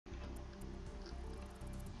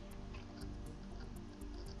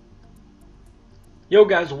Yo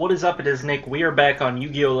guys, what is up? It is Nick. We are back on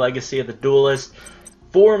Yu-Gi-Oh! Legacy of the Duelist.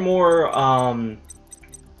 4 more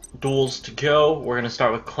duels to go. We're going to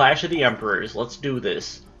start with Clash of the Emperors. Let's do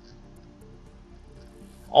this.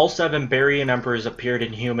 All 7 Barian Emperors appeared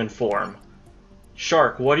in human form.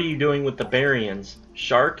 Shark, what are you doing with the Barians?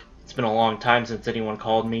 Shark? It's been a long time since anyone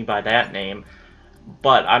called me by that name.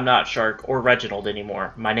 But I'm not Shark or Reginald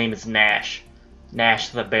anymore. My name is Nash.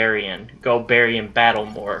 Nash the Barian. Go Barian Battle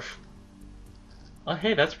Morph. Oh,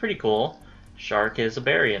 hey, that's pretty cool. Shark is a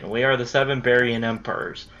Barian. We are the 7 Barian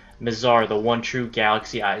Emperors. Mizar, the one true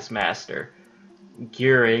Galaxy Eyes Master.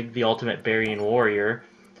 Geurig, the ultimate Barian Warrior.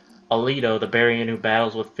 Alito, the Barian who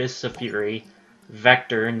battles with Fists of Fury.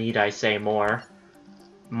 Vector, need I say more.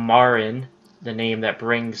 Marin, the name that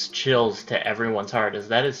brings chills to everyone's heart. Is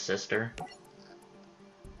that his sister?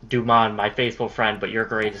 Duman, my faithful friend, but your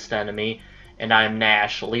greatest enemy. And I am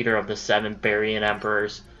Nash, leader of the 7 Barian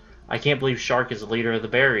Emperors. I can't believe Shark is the leader of the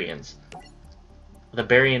Barians. The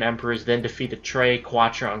Barian Emperors then defeated Trey,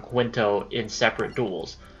 Quattro, and Quinto in separate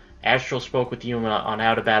duels. Astral spoke with Yuma on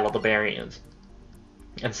how to battle the Barians.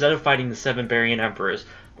 Instead of fighting the 7 Barian Emperors,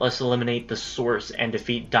 let's eliminate the source and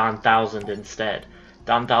defeat Don Thousand instead.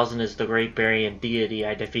 Don Thousand is the great Barian deity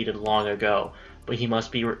I defeated long ago, but he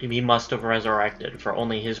must have resurrected, for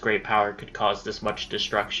only his great power could cause this much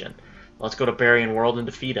destruction. Let's go to Barian World and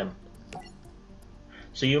defeat him.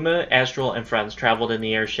 So Yuma, Astral, and friends traveled in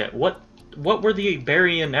the airship. What were the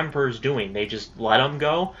Barian Emperors doing? They just let them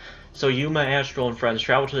go? So Yuma, Astral, and friends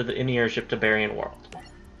traveled in the airship to Barian World.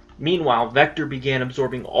 Meanwhile, Vector began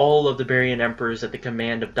absorbing all of the Barian Emperors at the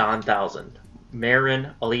command of Don Thousand.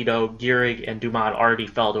 Marin, Alito, Geurig, and Duman already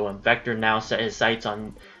fell to him. Vector now set his sights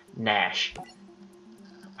on Nash.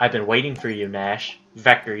 I've been waiting for you, Nash.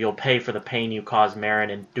 Vector, you'll pay for the pain you caused Marin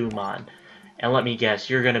and Duman. And let me guess,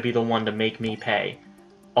 you're gonna be the one to make me pay.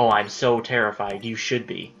 Oh, I'm so terrified. You should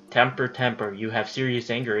be. Temper, you have serious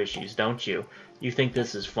anger issues, don't you? You think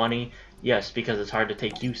this is funny? Yes, because it's hard to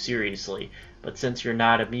take you seriously. But since you're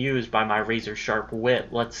not amused by my razor-sharp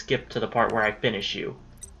wit, let's skip to the part where I finish you.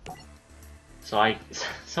 So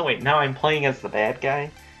wait, now I'm playing as the bad guy?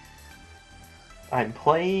 I'm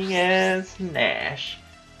playing as Nash.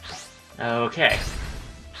 Okay.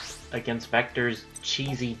 Against Vector's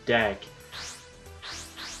cheesy deck.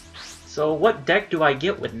 So what deck do I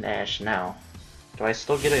get with Nash now? Do I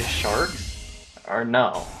still get his Sharks? Or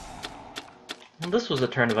no? Well, this was a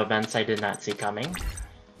turn of events I did not see coming.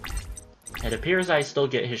 It appears I still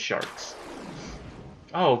get his Sharks.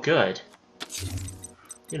 Oh, good.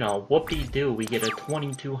 You know, whoop-de-doo, we get a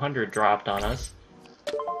 2200 dropped on us.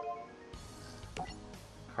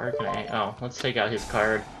 Card can I... Oh, let's take out his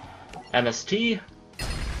card. MST.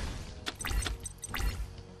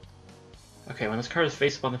 Okay, when this card is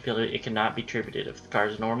face up on the field, it cannot be tributed. If the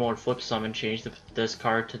card is normal or flip summon, change this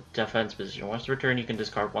card to defense position. Once returned, you can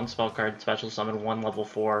discard 1 spell card, special summon 1 level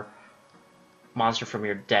 4 monster from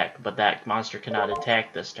your deck, but that monster cannot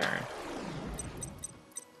attack this turn.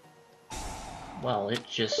 Well, it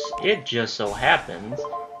just so happens.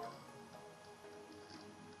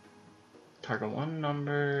 Target 1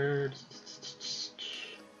 number.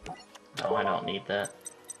 No, I don't need that.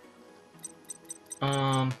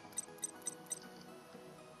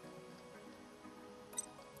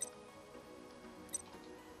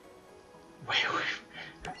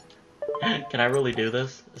 Can I really do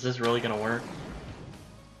this? Is this really gonna work?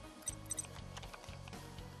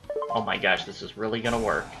 Oh my gosh, this is really gonna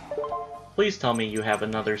work. Please tell me you have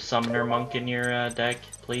another Summoner Monk in your deck,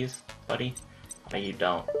 please, buddy? No, you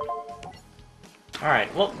don't.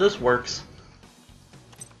 Alright, well, this works.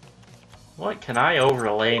 What can I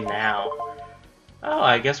overlay now? Oh,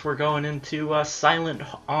 I guess we're going into Silent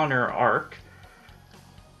Honor Arc.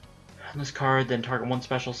 On this card, then target 1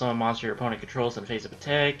 special summon monster your opponent controls in face of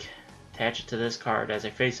attack. Attach it to this card as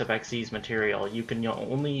a face-up Xyz material. You can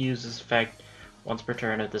only use this effect once per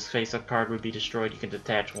turn. If this face-up card would be destroyed, you can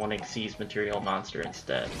detach 1 Xyz material monster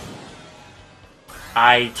instead.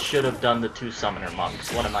 I should have done the 2 Summoner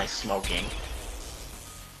Monks. What am I smoking?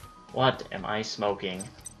 What am I smoking?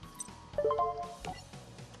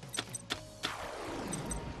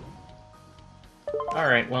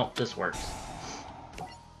 Alright, well, this works.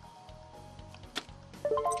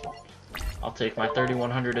 I'll take my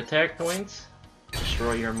 3100 attack points.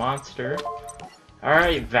 Destroy your monster.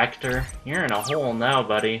 Alright, Vector. You're in a hole now,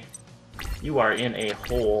 buddy. You are in a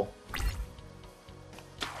hole.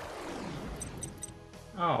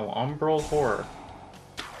 Oh, Umbral Horror.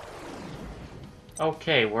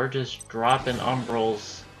 Okay, we're just dropping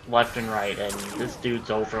Umbrals left and right, and this dude's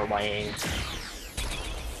overlaying.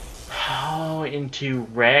 Oh, into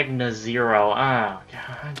Ragna Zero. Oh,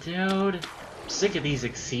 God, dude. sick of these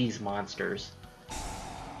Xyz monsters.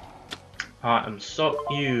 I'm so...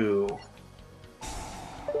 Ew.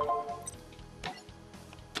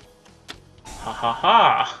 Ha ha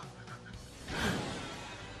ha!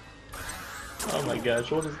 Oh my gosh,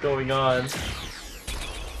 what is going on?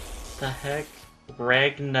 The heck?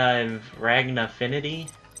 Ragnafinity?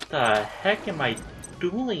 The heck am I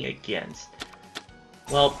dueling against?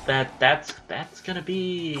 Well, that's gonna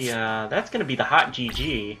be the hot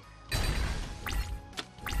GG.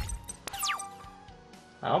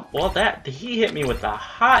 Oh, well he hit me with the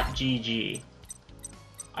hot GG.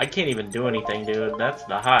 I can't even do anything, dude. That's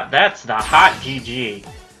the hot GG.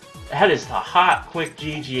 That is the hot, quick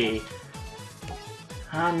GG.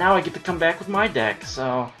 Now I get to come back with my deck,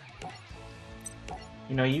 so...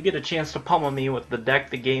 You know, you get a chance to pummel me with the deck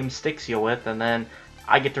the game sticks you with, and then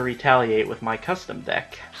I get to retaliate with my custom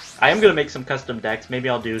deck. I am going to make some custom decks. Maybe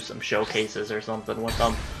I'll do some showcases or something with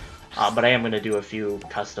them. But I am going to do a few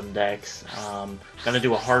custom decks. Going to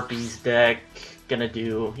do a Harpies deck. Going to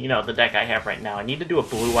do, you know, the deck I have right now. I need to do a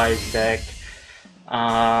Blue Eyes deck.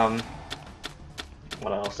 What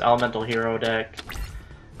else? Elemental Hero deck.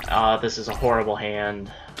 This is a horrible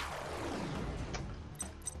hand.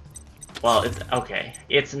 Well, it's okay.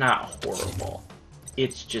 It's not horrible.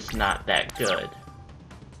 It's just not that good.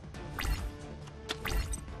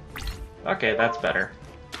 Okay, that's better.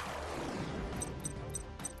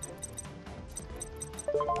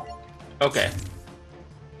 Okay.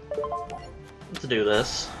 Let's do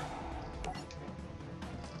this.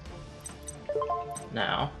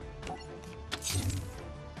 Now,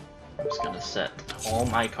 I'm just gonna set all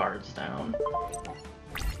my cards down.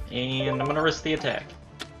 And I'm gonna risk the attack.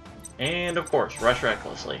 And of course, rush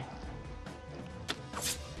recklessly.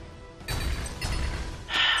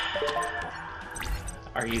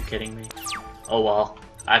 Are you kidding me? Oh well,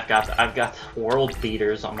 I've got world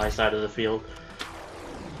beaters on my side of the field.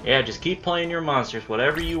 Yeah, just keep playing your monsters,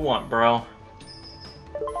 whatever you want, bro.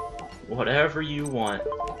 Whatever you want.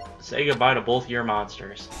 Say goodbye to both your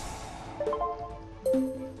monsters.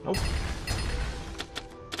 Nope.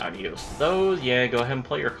 Adios. Those, yeah, go ahead and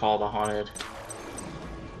play your Call the Haunted.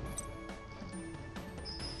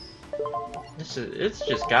 It's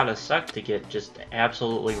just gotta suck to get just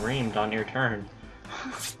absolutely reamed on your turn.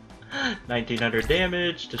 1900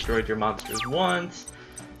 damage, destroyed your monsters once.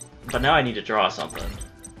 But now I need to draw something.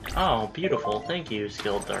 Oh, beautiful. Thank you,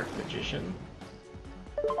 Skilled Dark Magician.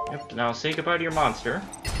 Yep, now say goodbye to your monster.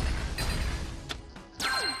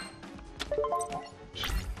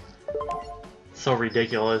 So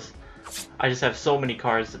ridiculous. I just have so many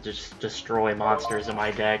cards that just destroy monsters in my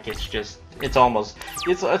deck. It's almost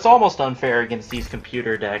unfair against these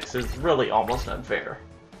computer decks. It's really almost unfair.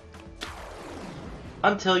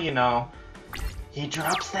 Until, you know, he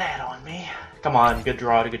drops that on me. Come on, good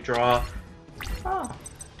draw to good draw. Oh,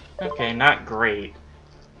 okay, not great.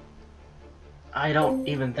 I don't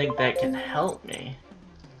even think that can help me.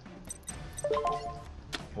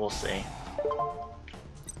 We'll see.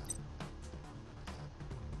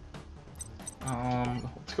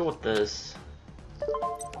 Let's go with this.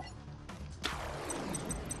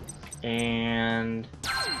 And...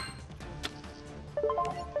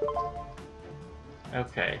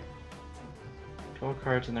 okay. 12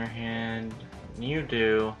 cards in their hand. You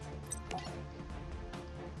do.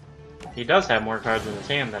 He does have more cards in his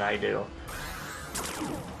hand than I do.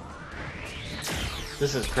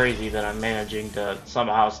 This is crazy that I'm managing to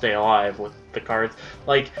somehow stay alive with the cards.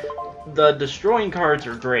 Like, the destroying cards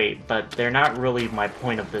are great, but they're not really my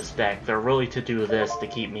point of this deck. They're really to do this to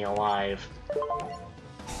keep me alive.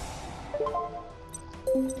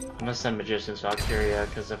 I'm gonna send Magician's Valkyria,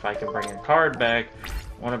 because if I can bring a card back,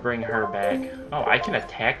 I want to bring her back. Oh, I can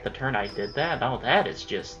attack the turn I did that? Oh, that is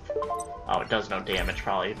just... oh, it does no damage,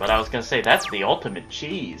 probably. But I was gonna say, that's the ultimate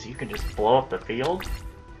cheese. You can just blow up the field.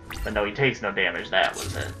 But no, he takes no damage, that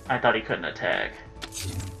was it. I thought he couldn't attack.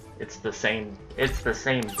 It's the same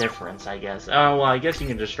difference, I guess. Oh, well, I guess you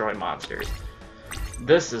can destroy monsters.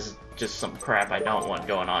 This is just some crap I don't want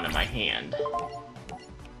going on in my hand.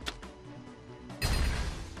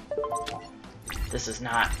 This is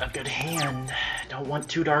not a good hand. I don't want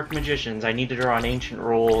two Dark Magicians. I need to draw on Ancient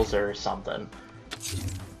Rules or something.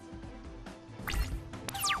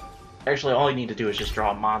 Actually, all I need to do is just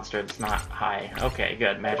draw a monster that's not high. Okay,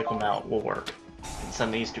 good. Magical Melt will work. And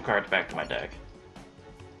send these two cards back to my deck.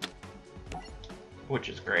 Which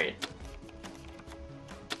is great.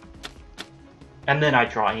 And then I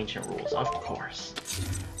draw Ancient Rules, of course.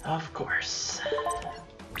 Of course.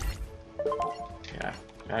 Yeah,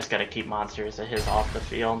 I just gotta keep monsters of his off the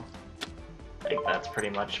field. I think that's pretty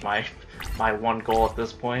much my one goal at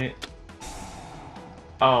this point.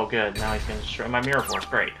 Oh, good. Now he's gonna destroy my Mirror Force.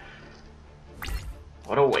 Great.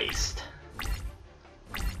 What a waste.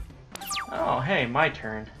 Oh, hey, my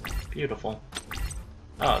turn. Beautiful.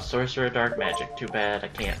 Oh, Sorcerer of Dark Magic. Too bad I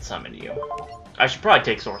can't summon you. I should probably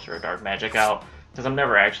take Sorcerer of Dark Magic out, because I'm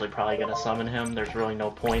never actually probably gonna summon him. There's really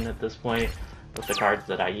no point at this point with the cards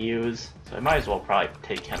that I use, so I might as well probably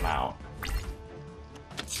take him out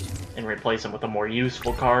and replace him with a more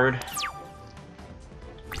useful card.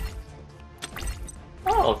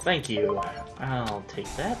 Oh, thank you. I'll take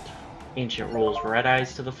that. Ancient Rules Red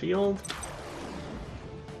Eyes to the field.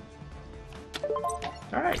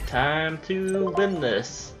 Alright, time to win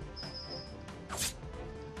this.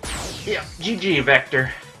 Yeah, GG,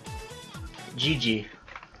 Vector. GG.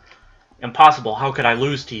 Impossible, how could I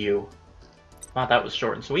lose to you? Wow, that was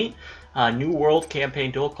short and sweet. New World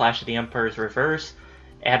Campaign Duel, Clash of the Empires Reverse,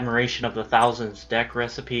 Admiration of the Thousands deck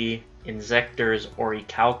recipe, Inzektor's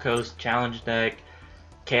Orichalcos challenge deck,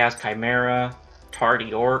 Chaos Chimera,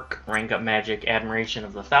 Tardy Orc, Rank Up Magic, Admiration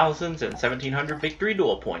of the Thousands, and 1700 Victory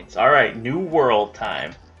Duel points. Alright, New World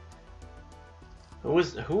time. Who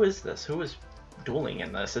is this? Who is dueling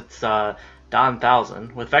in this? It's Don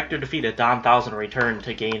Thousand. With Vector defeated, Don Thousand returned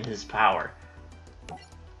to gain his power.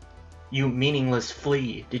 You meaningless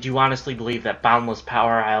flea. Did you honestly believe that boundless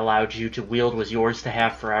power I allowed you to wield was yours to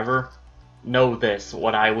have forever? Know this,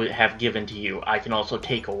 what I would have given to you, I can also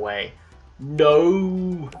take away.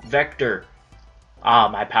 No! Vector! Ah,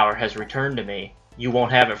 my power has returned to me. You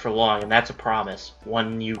won't have it for long, and that's a promise,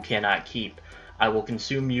 one you cannot keep. I will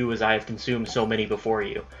consume you as I have consumed so many before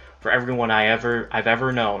you. For everyone I've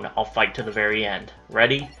ever known, I'll fight to the very end.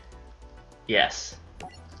 Ready? Yes.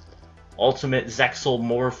 Ultimate Zexal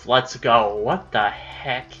Morph, let's go. What the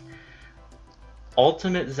heck?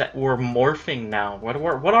 Ultimate we're morphing now. What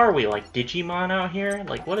are we, like Digimon out here?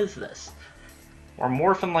 Like, what is this? We're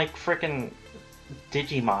morphing like frickin'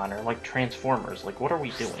 Digimon or like Transformers. Like, what are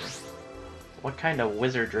we doing? What kind of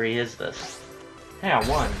wizardry is this? Hey, I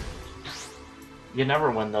won. You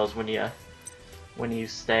never win those when you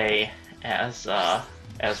stay as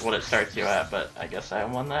what it starts you at, but I guess I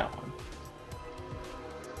won that one.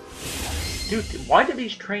 Dude, why do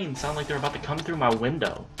these trains sound like they're about to come through my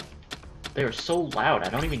window? They are so loud, I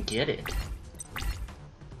don't even get it.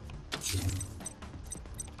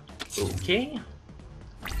 Okay.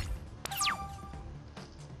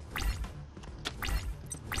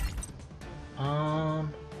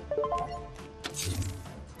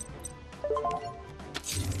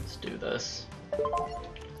 Let's do this.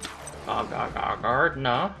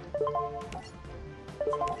 Gardna.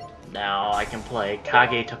 Now I can play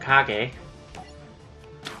Kage Tokage.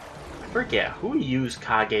 I forget who used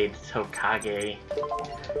Kage Tokage.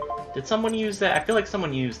 Did someone use that? I feel like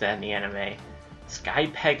someone used that in the anime. Sky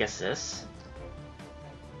Pegasus.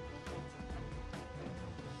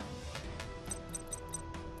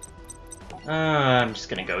 I'm just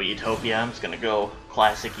gonna go Utopia. I'm just gonna go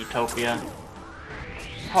classic Utopia.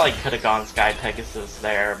 Probably could have gone Sky Pegasus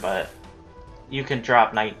there, but you can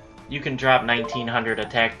drop 1900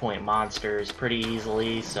 attack point monsters pretty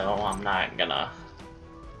easily, so I'm not gonna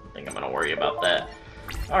think I'm gonna worry about that.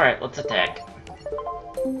 Alright, let's attack.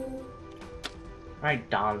 Alright,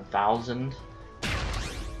 Don Thousand.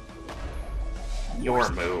 Your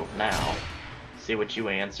move now. See what you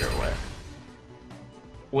answer with.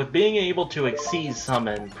 With being able to Exceed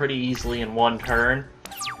Summon pretty easily in one turn,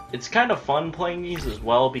 it's kind of fun playing these as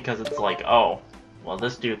well because it's like, oh, well,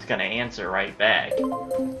 this dude's gonna answer right back. Okay,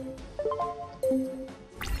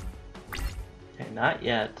 not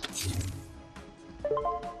yet.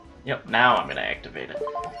 Yep, now I'm gonna activate it.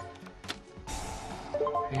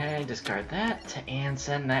 Okay, discard that, and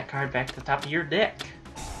send that card back to the top of your deck.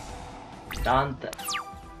 Done.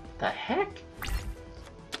 The heck?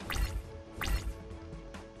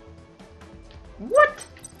 What?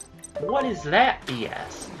 What is that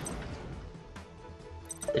BS?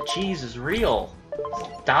 The cheese is real.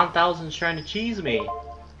 Don Thousand's trying to cheese me.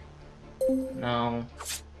 No.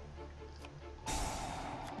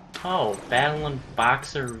 Oh, Battling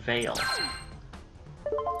Boxer Veil.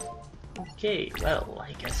 Okay, well,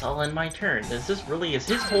 I guess I'll end my turn. Is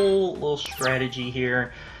his whole little strategy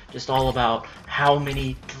here just all about how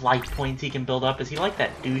many life points he can build up? Is he like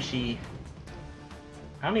that douchey...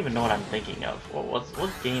 I don't even know what I'm thinking of.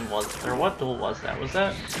 What game was, or what duel was that? Was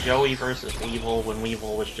that Joey versus Weevil, when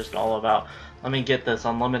Weevil was just all about, let me get this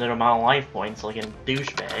unlimited amount of life points like a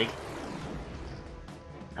douchebag?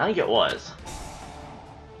 I think it was.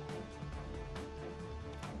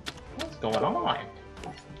 What's going on?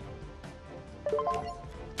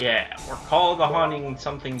 Yeah, we're called the hunting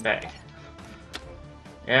something back.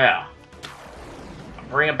 Yeah.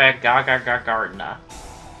 Bring it back, Gaga Gardna.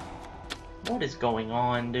 What is going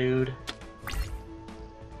on, dude?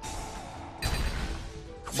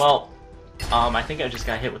 Well, I think I just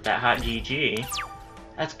got hit with that hot GG.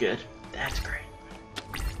 That's good. That's great.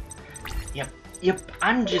 Yep,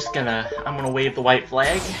 I'm gonna wave the white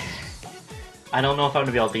flag. I don't know if I'm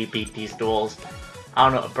gonna be able to beat these duels. I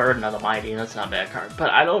don't know, Burden of the Mighty, that's not a bad card.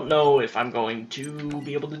 But I don't know if I'm going to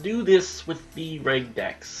be able to do this with the reg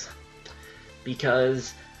decks.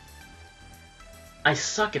 Because I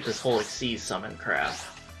suck at this whole Exceed summon crap.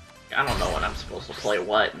 I don't know when I'm supposed to play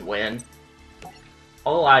what and when.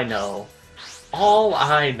 All I know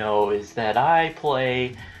is that I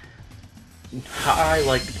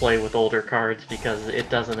like to play with older cards because it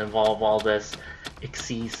doesn't involve all this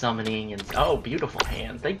Exceed summoning and... Oh, beautiful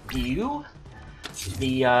hand. Thank you!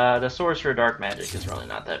 The Sorcerer Dark Magic is really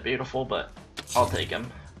not that beautiful, but I'll take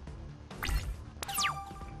him.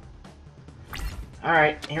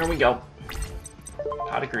 Alright, here we go.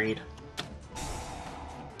 Pot of Greed.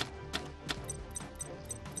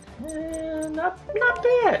 Not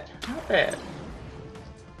bad. Not bad.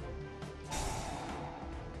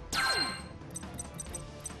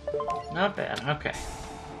 Not bad, okay.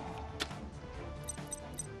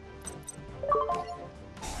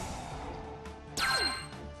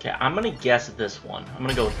 Okay, I'm gonna guess at this one. I'm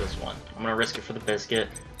gonna go with this one. I'm gonna risk it for the biscuit.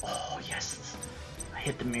 Oh, yes. I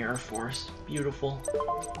hit the Mirror Force. Beautiful.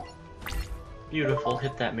 Beautiful.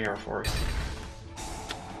 Hit that Mirror Force.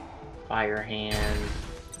 Fire Hand.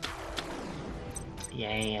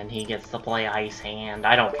 Yay, and he gets to play Ice Hand.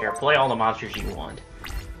 I don't care. Play all the monsters you want.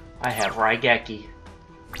 I have Raigeki.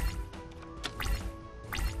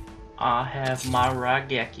 I have my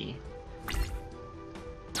Raigeki.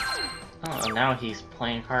 Oh, now he's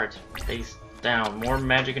playing cards face down. More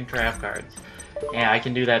magic and trap cards. Yeah, I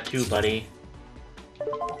can do that too, buddy.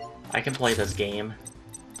 I can play this game.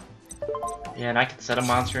 Yeah, and I can set a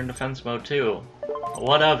monster in defense mode too.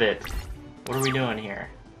 What of it? What are we doing here?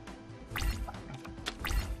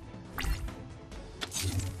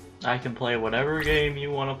 I can play whatever game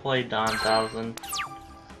you want to play, Don 1000.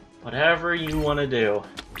 Whatever you want to do.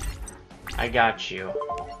 I got you.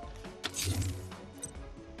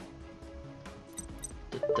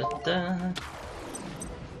 Da, da,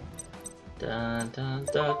 da. Da, da,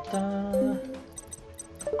 da.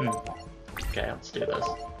 Okay, let's do this.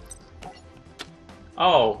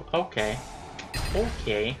 Oh, okay.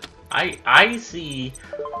 Okay. I see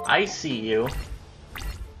you.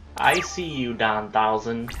 I see you, Don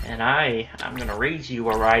 1000, and I'm gonna raise you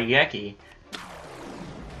a Raigeki.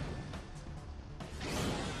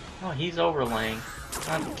 Oh, he's overlaying.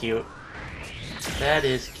 That's cute. That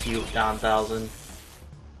is cute, Don 1000.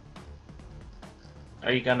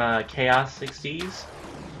 Are you gonna Chaos 60s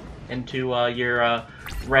into your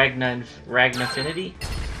Ragnafinity?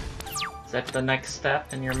 Is that the next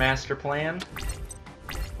step in your master plan?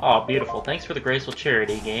 Oh, beautiful. Thanks for the Graceful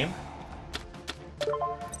Charity game.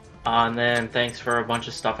 And then thanks for a bunch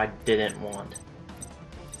of stuff I didn't want.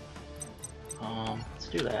 Let's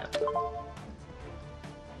do that.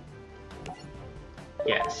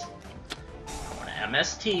 Yes. I want to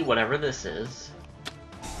MST, whatever this is.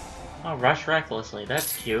 Oh, Rush Recklessly,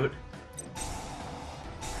 that's cute.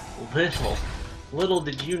 Little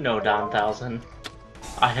did you know, Don 1000.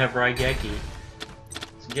 I have Raigeki.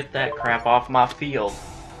 So get that crap off my field.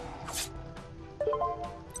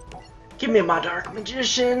 Give me my Dark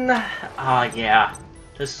Magician! Yeah.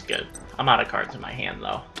 This is good. I'm out of cards in my hand,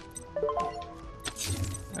 though.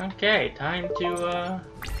 Okay, time to,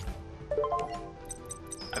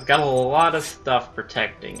 I've got a lot of stuff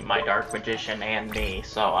protecting my Dark Magician and me,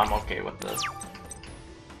 so I'm okay with this.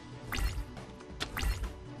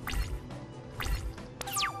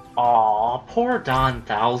 Aw, poor Don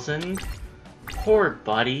 1000. Poor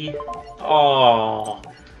buddy. Oh,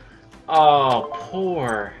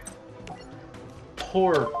 poor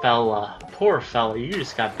fella. Poor fella, you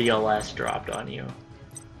just got BLS dropped on you.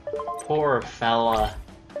 Poor fella.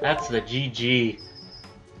 That's the GG.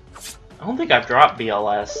 I don't think I've dropped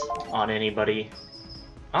BLS on anybody.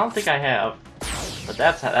 I don't think I have. But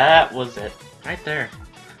that was it. Right there.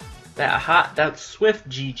 That swift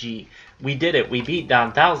GG. We did it. We beat Don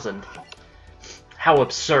 1000. How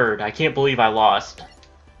absurd. I can't believe I lost.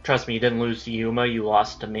 Trust me, you didn't lose to Yuma, you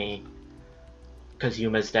lost to me. Because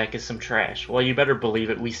Yuma's deck is some trash. Well, you better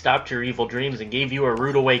believe it. We stopped your evil dreams and gave you a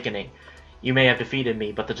rude awakening. You may have defeated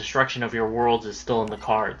me, but the destruction of your worlds is still in the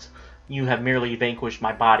cards. You have merely vanquished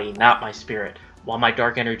my body, not my spirit. While my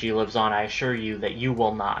dark energy lives on, I assure you that you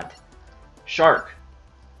will not. Shark.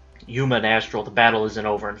 Yuma and Astral, the battle isn't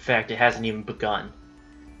over. In fact, it hasn't even begun.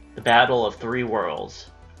 The battle of three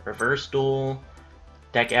worlds. Reverse duel,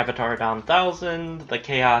 Deck Avatar down 1000, the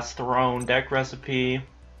Chaos Throne deck recipe,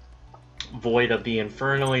 Void of the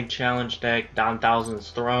Infernoid challenge deck, down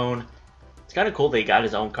 1000's Throne. It's kind of cool they got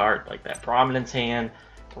his own card, like that Prominence Hand,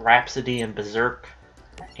 Rhapsody and Berserk,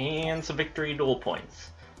 and some Victory Duel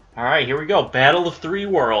Points. Alright, here we go. Battle of Three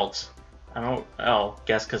Worlds.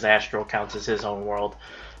 Guess because Astral counts as his own world.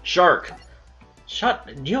 Shark.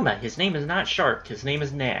 Yuma, his name is not Shark, his name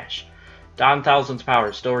is Nash. Don Thousand's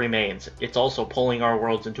power still remains. It's also pulling our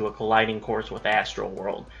worlds into a colliding course with Astral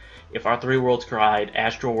World. If our three worlds collide,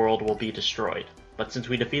 Astral World will be destroyed. But since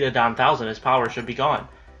we defeated Don Thousand, his power should be gone.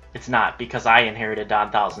 It's not, because I inherited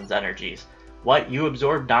Don Thousand's energies. What? You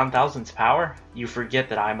absorbed Don Thousand's power? You forget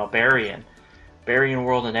that I'm a Barian. Barian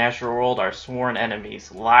World and Astral World are sworn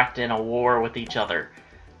enemies, locked in a war with each other.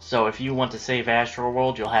 So if you want to save Astral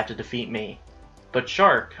World, you'll have to defeat me. But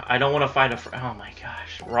Shark, I don't want to fight oh my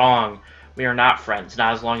gosh, wrong. We are not friends,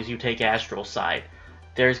 not as long as you take Astral's side.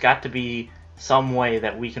 There's got to be some way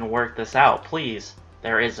that we can work this out, please.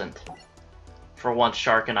 There isn't. For once,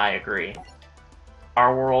 Shark and I agree.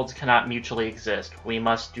 Our worlds cannot mutually exist. We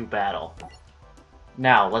must do battle.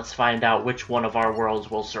 Now, let's find out which one of our worlds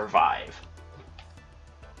will survive.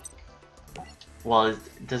 Well,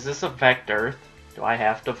 does this affect Earth? Do I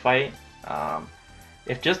have to fight?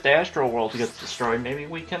 If just Astral World gets destroyed, maybe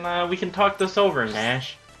we can talk this over,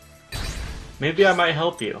 Nash. Maybe I might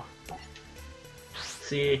help you.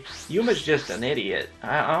 See, Yuma's just an idiot.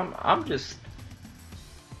 I'm just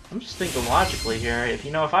thinking logically here.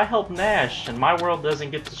 If I help Nash and my world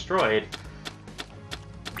doesn't get destroyed,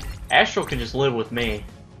 Astral can just live with me.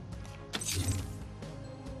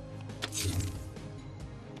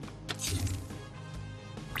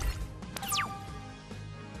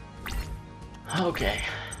 Okay.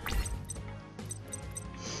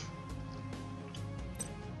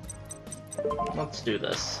 Let's do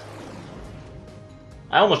this.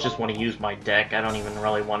 I almost just want to use my deck. I don't even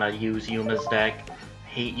really want to use Yuma's deck. I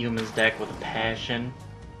hate Yuma's deck with a passion.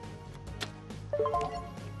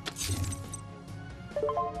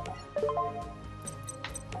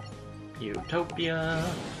 Utopia.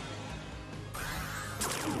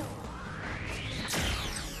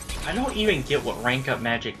 I don't even get what rank up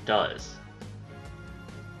magic does.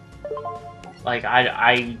 Like,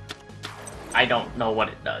 I don't know what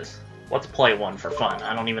it does. Let's play one for fun.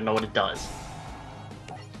 I don't even know what it does.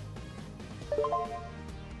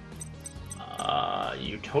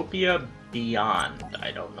 Utopia Beyond.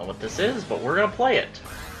 I don't know what this is, but we're gonna play it.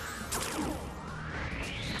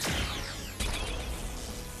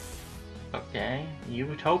 Okay,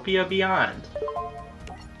 Utopia Beyond.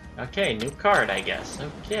 Okay, new card, I guess.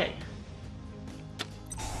 Okay.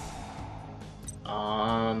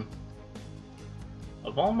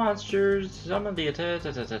 Of all monsters, some of the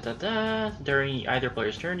during either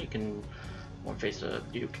player's turn, you can one face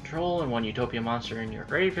you control and one Utopia monster in your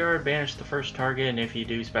graveyard. Banish the first target, and if you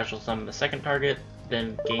do, special summon the second target,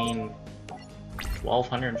 then gain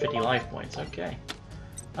 1,250 life points. Okay.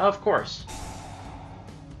 Of course.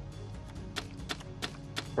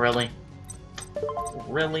 Really?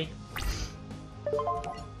 Really?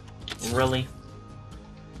 Really?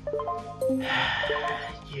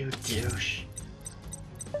 You douche.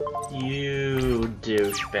 You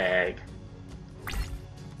douchebag.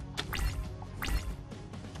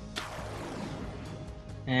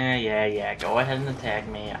 Yeah, go ahead and attack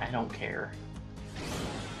me, I don't care.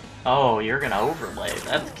 Oh, you're gonna overlay,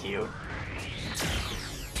 that's cute.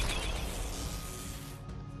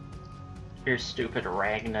 Your stupid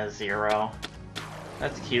Ragna Zero.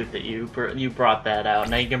 That's cute that you brought that out.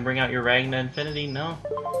 Now you can bring out your Ragna Infinity? No?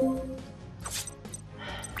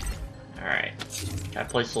 Alright. Gotta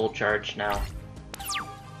play Soul Charge now.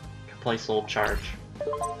 Gotta play Soul Charge.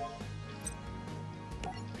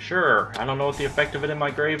 Sure, I don't know what the effect of it in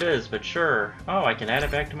my grave is, but sure. Oh, I can add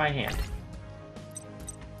it back to my hand.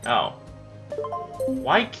 Oh.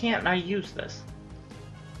 Why can't I use this?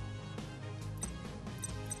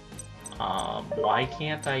 Why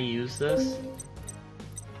can't I use this?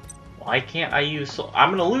 Why can't I use I'm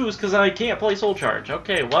gonna lose because I can't play Soul Charge.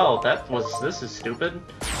 Okay, well, this is stupid.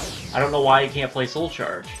 I don't know why I can't play Soul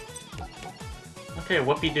Charge. Okay,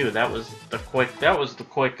 whoopee-doo, that was the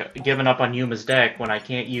quick giving up on Yuma's deck when I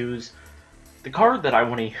can't use the card that I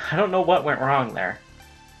want to. I don't know what went wrong there.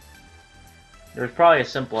 There's probably a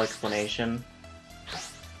simple explanation,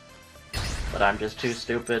 but I'm just too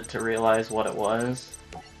stupid to realize what it was.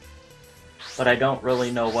 But I don't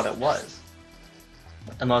really know what it was.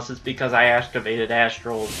 Unless it's because I activated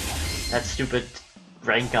Astral, that stupid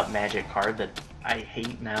rank up magic card that I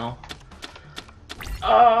hate now.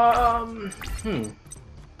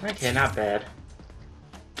 Okay, not bad.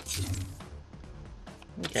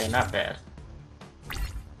 Okay, not bad.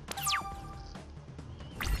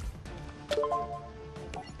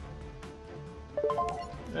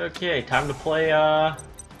 Okay, time to play,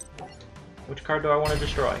 which card do I want to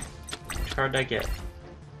destroy? Which card did I get?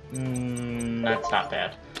 That's not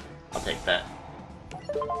bad. I'll take that.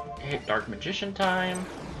 Hit Dark Magician time.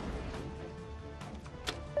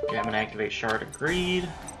 Okay, I'm gonna activate Shard Agreed.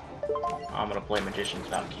 I'm gonna play Magician's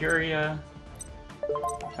Valkyria.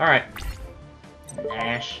 Alright.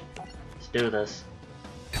 Nash. Let's do this.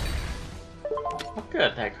 Oh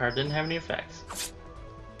good, that card didn't have any effects.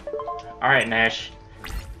 Alright, Nash.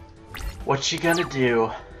 What you gonna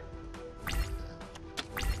do?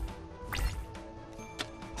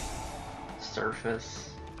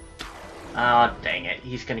 Surface. Oh, dang it.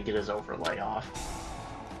 He's gonna get his overlay off.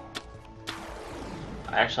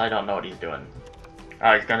 Actually, I don't know what he's doing.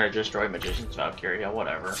 Oh, he's gonna destroy Magician's Valkyria,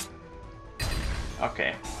 whatever.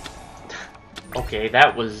 Okay. Okay,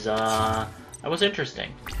 that was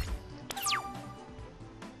interesting.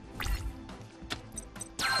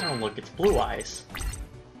 Oh, look, it's Blue Eyes.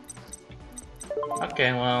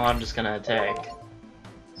 Okay, well, I'm just gonna attack.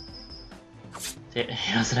 He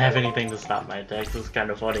doesn't have anything to stop my attacks. This is kind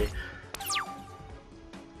of funny.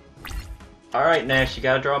 Alright, Nash, you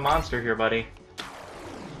gotta draw a monster here, buddy.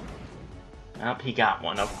 Nope, he got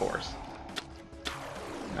one, of course.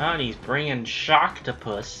 Oh, and he's bringing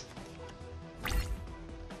Shocktopus.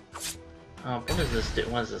 Oh, what is this do?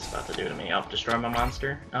 What is this about to do to me? Oh, destroy my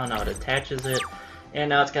monster? Oh no, it attaches it. And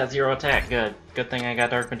now it's got 0 attack. Good. Good thing I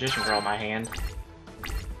got Dark Magician Girl in my hand.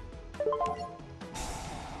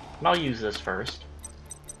 And I'll use this first.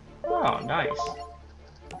 Oh, nice.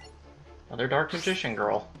 Another Dark Magician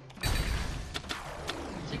Girl.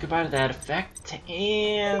 Say goodbye to that effect,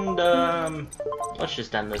 and let's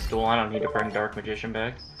just end this duel. I don't need to bring Dark Magician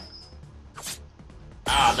back.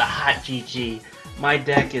 Ah, the hot GG. My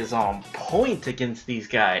deck is on point against these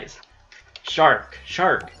guys. Shark.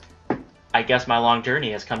 I guess my long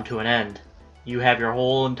journey has come to an end. You have your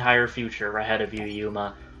whole entire future ahead of you,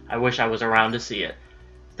 Yuma. I wish I was around to see it.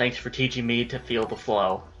 Thanks for teaching me to feel the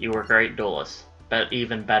flow. You were great duelists, but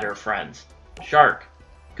even better friends. Shark,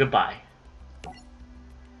 goodbye.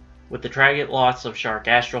 With the tragic loss of Shark,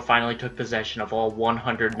 Astral finally took possession of all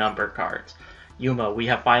 100 number cards. Yuma, we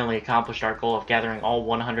have finally accomplished our goal of gathering all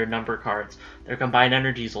 100 number cards. Their combined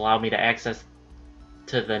energies allow me to access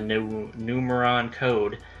to the Numeron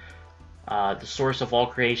code, the source of all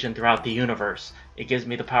creation throughout the universe. It gives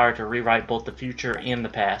me the power to rewrite both the future and the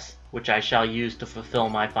past, which I shall use to fulfill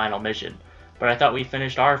my final mission. But I thought we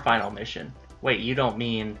finished our final mission. Wait, you don't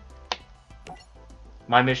mean...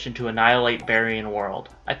 my mission to annihilate Barian World.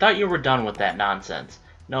 I thought you were done with that nonsense.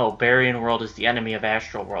 No, Barian World is the enemy of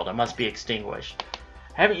Astral World. It must be extinguished.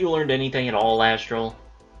 Haven't you learned anything at all, Astral?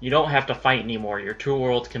 You don't have to fight anymore. Your two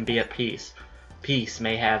worlds can be at peace. Peace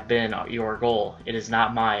may have been your goal. It is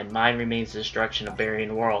not mine. Mine remains the destruction of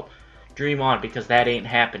Barian World. Dream on, because that ain't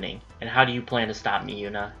happening. And how do you plan to stop me,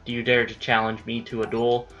 Yuna? Do you dare to challenge me to a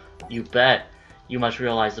duel? You bet. You must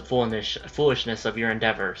realize the foolishness of your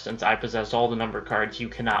endeavor. Since I possess all the number cards, you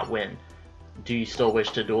cannot win. Do you still wish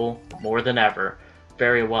to duel? More than ever.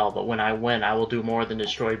 Very well, but when I win, I will do more than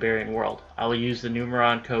destroy Barian World. I will use the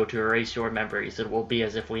Numeron code to erase your memories. It will be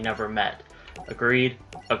as if we never met. Agreed?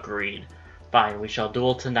 Agreed. Fine, we shall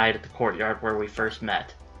duel tonight at the courtyard where we first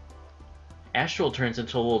met. Astral turns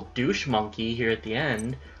into a little douche monkey here at the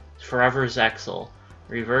end. Forever Zexal.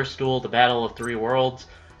 Reverse duel, the Battle of Three Worlds.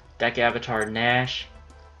 Deck Avatar Nash.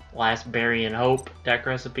 Last Barian Hope. Deck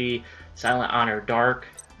recipe. Silent Honor Dark.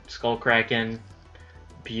 Skullkraken.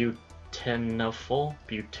 Butiniful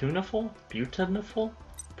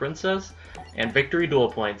Princess. And Victory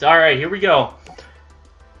Duel Points. Alright, here we go.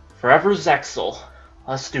 Forever Zexal.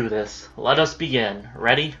 Let's do this. Let us begin.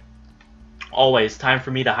 Ready? Always time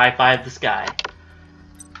for me to high-five the sky.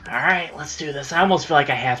 Alright, let's do this. I almost feel like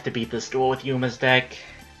I have to beat this duel with Yuma's deck.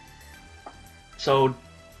 So,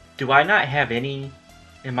 do I not have any...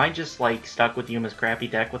 am I just, like, stuck with Yuma's crappy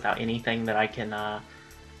deck without anything that I can,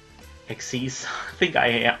 exceed? I think I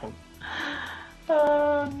am.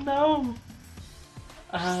 No.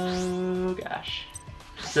 Oh, gosh.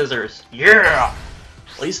 Scissors. Yeah!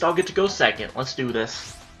 At least I'll get to go second. Let's do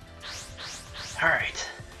this. Alright.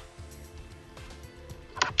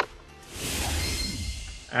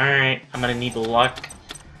 Alright, I'm gonna need the luck.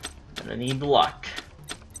 I'm gonna need the luck.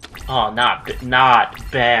 Oh, not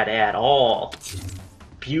bad at all.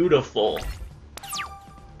 Beautiful.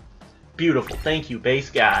 Beautiful. Thank you, base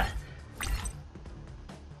god.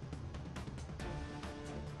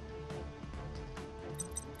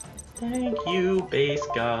 Thank you, base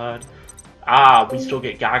god. Ah, we still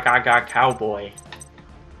get Gaga Cowboy.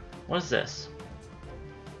 What is this?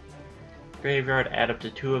 Graveyard, add up to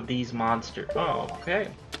 2 of these monsters. Oh, okay.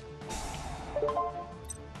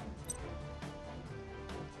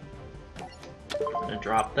 I'm gonna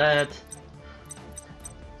drop that.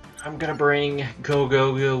 I'm gonna bring Go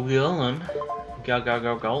Golem. Go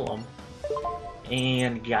Golem.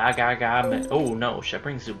 And Ga. Oh no, should I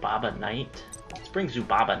bring Zubaba Knight? Let's bring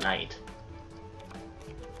Zubaba Knight.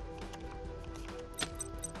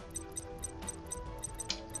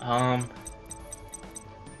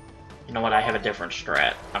 You know what? I have a different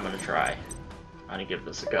strat. I'm gonna try. I'm gonna give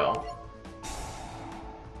this a go.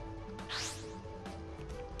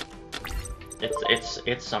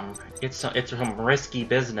 It's some risky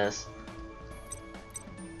business.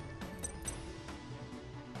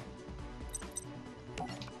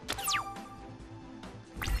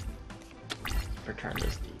 Return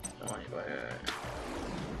this. Oh,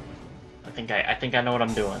 I think I know what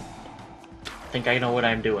I'm doing. I think I know what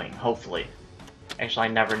I'm doing. Hopefully. Actually, I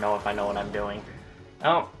never know if I know what I'm doing.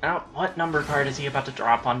 Oh, what number card is he about to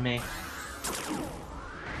drop on me?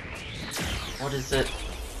 What is it?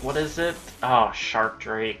 What is it? Oh, Shark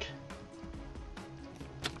Drake.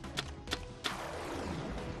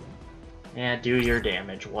 Yeah, do your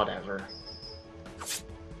damage, whatever.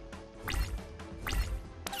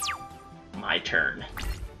 My turn.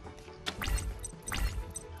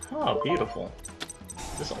 Oh, beautiful.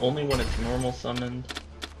 Is this only when it's normal summoned?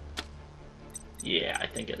 Yeah, I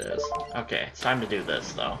think it is. Okay, it's time to do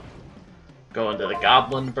this, though. Go into the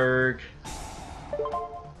Goblinburg.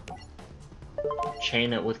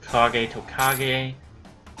 Chain it with Kage Tokage.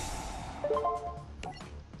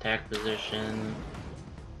 Attack position.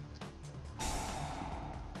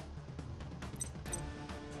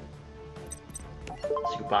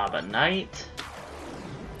 Zubaba Knight.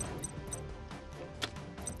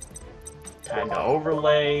 Time to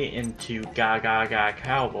overlay into Ga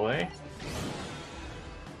Cowboy.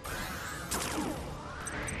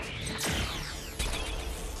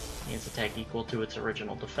 Its attack equal to its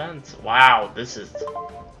original defense. Wow, this is...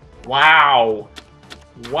 Wow!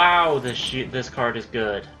 Wow, this card is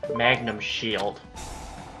good. Magnum Shield.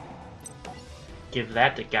 Give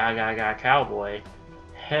that to Ga Cowboy.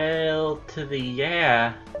 Hell to the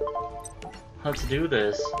yeah. Let's do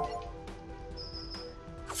this.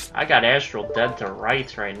 I got Astral dead to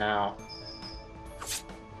rights right now.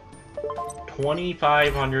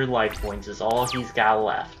 2,500 life points is all he's got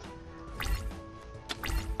left.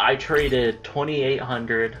 I traded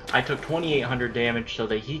 2,800. I took 2,800 damage so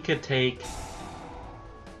that he could take...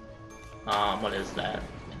 what is that?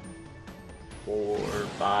 4,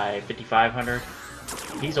 5, 5,500?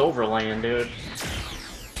 He's overlaying, dude.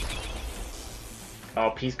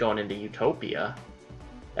 Oh, he's going into Utopia.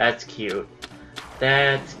 That's cute.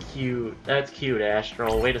 That's cute. That's cute,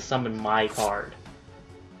 Astral. Way to summon my card.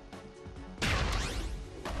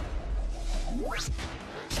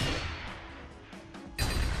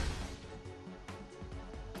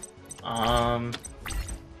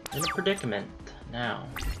 In a predicament now.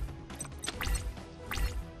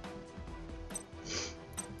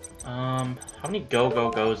 How many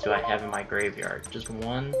Go-Go-Go's do I have in my graveyard? Just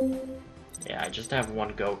one? Yeah, I just have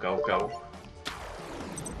one Go-Go-Go.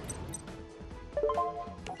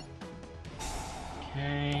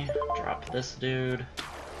 Okay, drop this dude.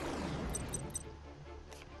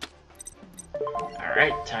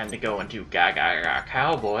 Alright, time to go into Ga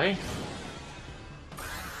Cowboy.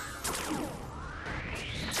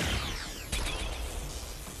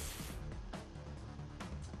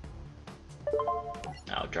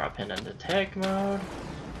 I'll drop him into attack mode.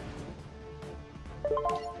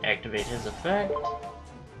 Activate his effect.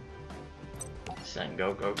 Send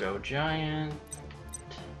Go Giant.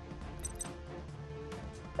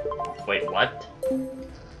 Wait, what?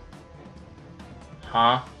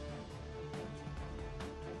 Huh?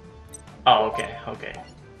 Oh, okay, okay.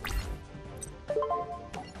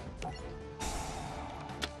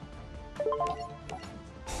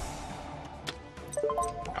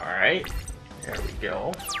 Alright, there we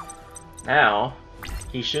go. Now,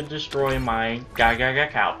 he should destroy my Ga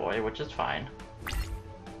Cowboy, which is fine.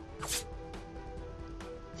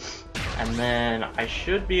 And then I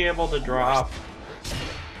should be able to drop...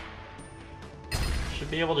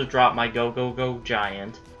 my Go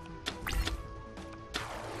Giant.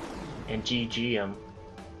 And GG him.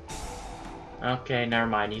 Okay, never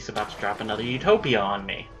mind. He's about to drop another Utopia on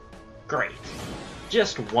me. Great.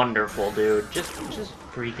 Just wonderful, dude. Just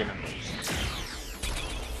freaking amazing.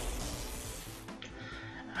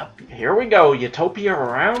 Here we go. Utopia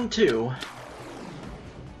round 2.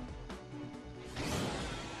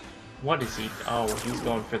 What is he? Oh, he's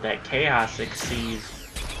going for that Chaos Exceeds.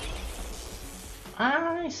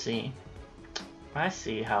 I see. I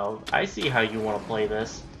see how you want to play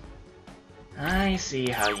this. I see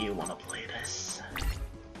how you want to play this.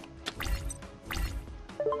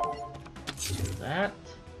 Do that.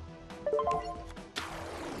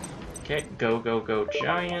 Okay, go, go, go,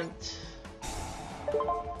 giant.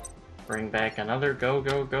 Bring back another go,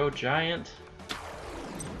 go, go, giant.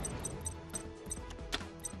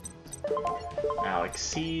 Now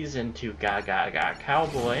exceeds into ga, ga, ga,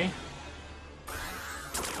 cowboy.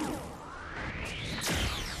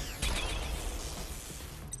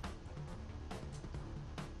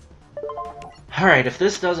 Alright, if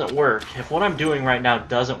this doesn't work, if what I'm doing right now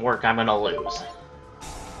doesn't work, I'm gonna lose.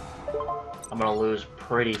 I'm gonna lose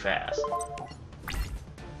pretty fast.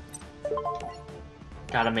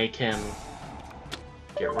 Gotta make him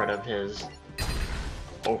get rid of his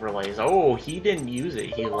overlays. Oh, he didn't use it.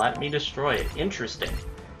 He let me destroy it. Interesting.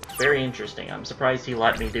 Very interesting. I'm surprised he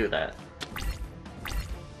let me do that.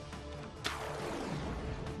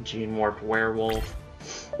 Gene Warped Werewolf.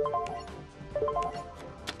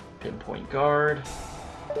 Pinpoint Guard.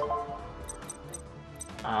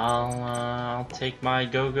 I'll take my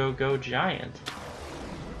go, go, go giant.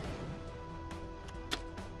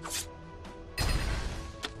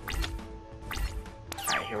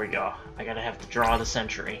 Alright, here we go. I gotta have to draw the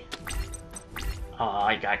century. Oh,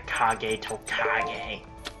 I got Kage Tokage.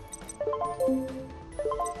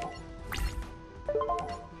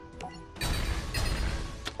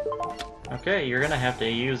 Okay, you're gonna have to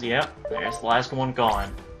use, yep, there's the last one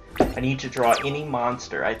gone. I need to draw any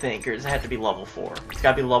monster, I think, or does it have to be level 4? It's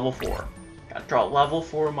gotta be level 4. Gotta draw a level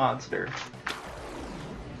 4 monster.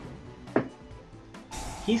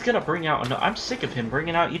 He's gonna bring out, no, I'm sick of him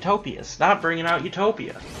bringing out Utopia. Stop bringing out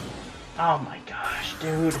Utopia. Oh my gosh,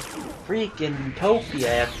 dude. Freaking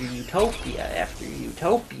Utopia after Utopia after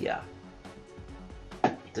Utopia.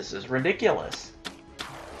 This is ridiculous.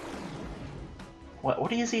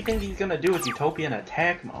 What does he think he's gonna do with Utopia in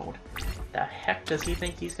attack mode? What the heck does he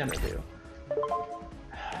think he's gonna do?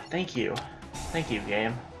 Thank you. Thank you,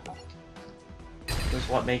 game. This is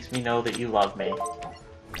what makes me know that you love me.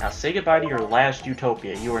 Now say goodbye to your last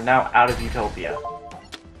Utopia. You are now out of Utopia.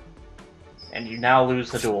 And you now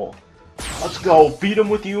lose the duel. Let's go! Beat him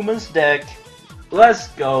with Yuma's deck! Let's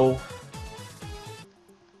go!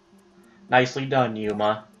 Nicely done,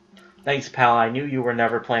 Yuma. Thanks, pal. I knew you were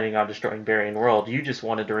never planning on destroying Barian World. You just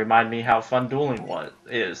wanted to remind me how fun dueling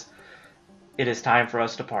is. It is time for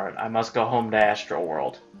us to part. I must go home to Astral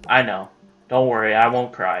World. I know. Don't worry, I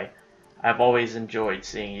won't cry. I've always enjoyed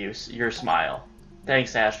seeing your smile.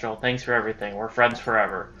 Thanks, Astral. Thanks for everything. We're friends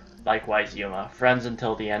forever. Likewise, Yuma. Friends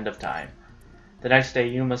until the end of time. The next day,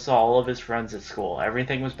 Yuma saw all of his friends at school.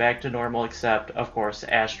 Everything was back to normal except, of course,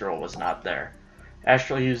 Astral was not there.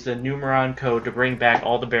 Astral used the Numeron code to bring back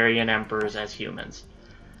all the Barian Emperors as humans.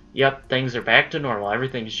 Yep, things are back to normal.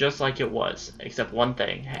 Everything's just like it was. Except one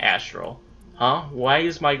thing, Astral. Huh? Why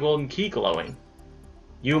is my golden key glowing?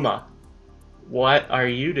 Yuma, what are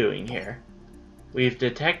you doing here? We've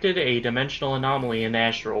detected a dimensional anomaly in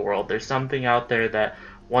Astral World. There's something out there that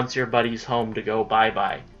wants your buddies home to go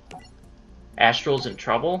bye-bye. Astral's in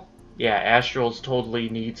trouble? Yeah, Astral's totally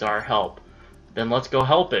needs our help. Then let's go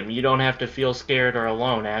help him. You don't have to feel scared or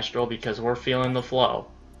alone, Astral, because we're feeling the flow.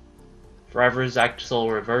 Forever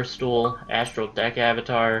Zexal Reverse Duel, Astral Deck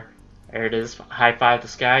Avatar. There it is. High Five the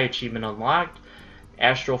Sky, achievement unlocked.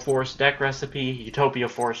 Astral Force Deck Recipe, Utopia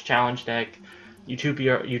Force Challenge Deck,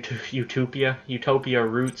 Utopia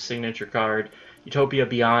Roots Signature Card, Utopia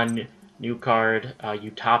Beyond new card,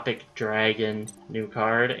 Utopic Dragon new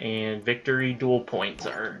card, and Victory Duel Points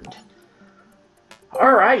earned.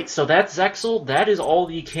 Alright, so that's Zexal. That is all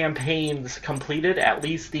the campaigns completed, at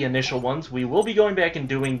least the initial ones. We will be going back and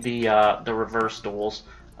doing the reverse duels,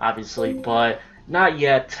 obviously, but not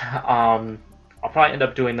yet. I'll probably end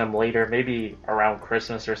up doing them later, maybe around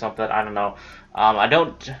Christmas or something, I don't know.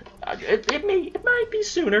 It might be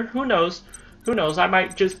sooner, who knows? Who knows, I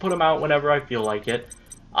might just put them out whenever I feel like it.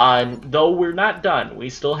 Though we're not done, we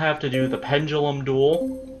still have to do the Pendulum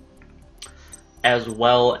Duel, as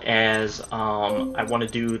well as I want to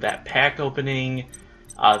do that pack opening.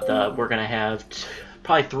 We're gonna have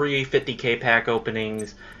probably 3 50k pack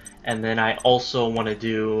openings, and then I also want to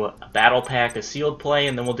do a battle pack, a sealed play,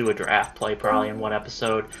 and then we'll do a draft play probably in one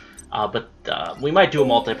episode. But we might do a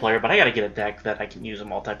multiplayer, but I gotta get a deck that I can use a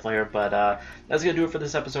multiplayer. But that's gonna do it for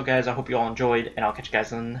this episode, guys. I hope you all enjoyed, and I'll catch you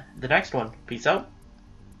guys in the next one. Peace out.